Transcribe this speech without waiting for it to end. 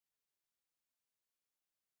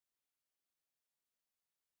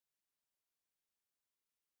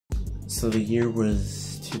So the year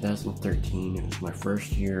was 2013. It was my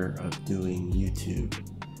first year of doing YouTube.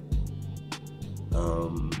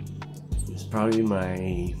 It was probably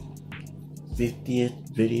my 50th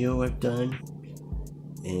video I've done,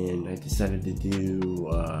 and I decided to do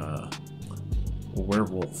a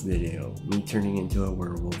werewolf video, me turning into a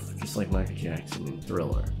werewolf, just like Michael Jackson in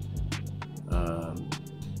Thriller.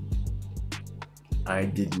 I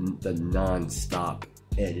did the non-stop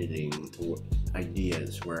editing to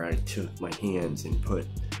ideas where I took my hands and put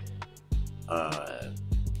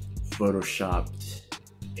photoshopped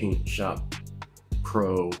Paint Shop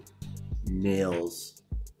Pro nails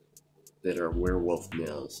that are werewolf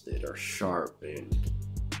nails that are sharp and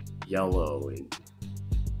yellow, and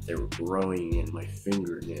they were growing in my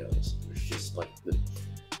fingernails. It was just like the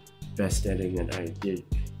best editing that I did.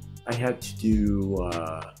 I had to do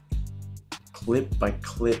clip by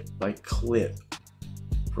clip by clip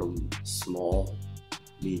from small,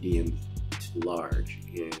 medium to large,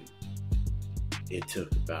 and it took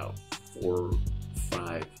about 4 or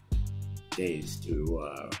 5 days to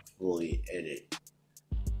fully edit.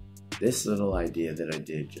 This little idea that I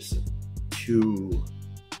did just 2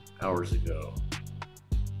 hours ago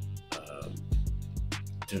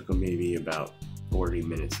took maybe about 40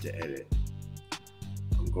 minutes to edit.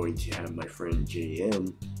 I'm going to have my friend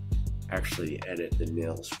JM actually edit the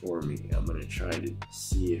nails for me. I'm going to try to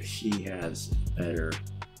see if she has a better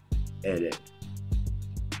edit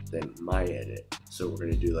than my edit. So we're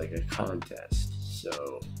going to do like a contest.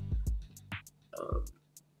 So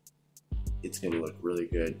it's going to look really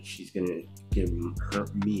good. She's going to give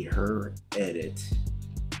me her edit,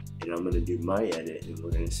 and I'm going to do my edit, and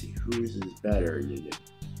we're going to see whose is better. And if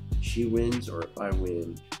she wins or if I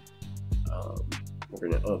win, we're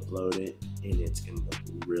going to upload it, and it's going to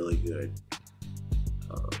look really good.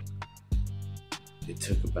 It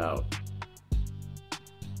took about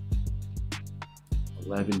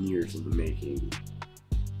 11 years in the making.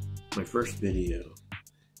 My first video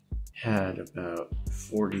had about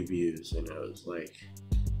 40 views, and I was like,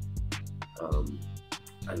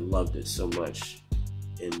 I loved it so much.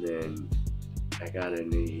 And then I got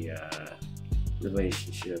in a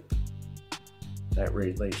relationship. That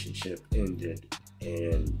relationship ended,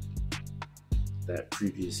 and that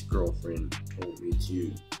previous girlfriend told me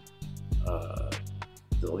to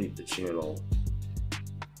delete the channel,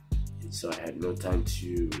 and so I had no time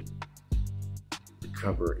to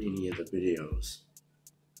recover any of the videos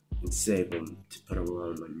and save them to put them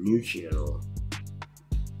on my new channel,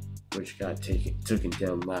 which got taken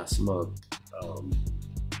down last month.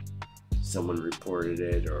 Someone reported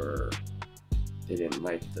it, or they didn't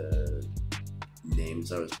like the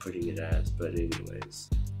names I was putting it as. But anyways,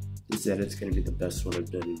 this edit's gonna be the best one I've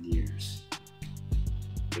done in years,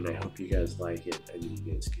 and I hope you guys like it. I mean,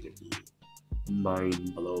 it's gonna be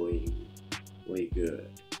mind-blowingly good.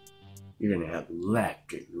 You're gonna have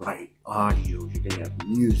left and right audio, you're gonna have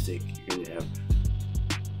music, you're gonna have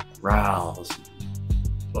growls.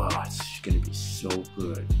 Oh, it's gonna be so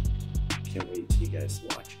good. Can't wait till you guys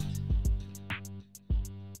watch it.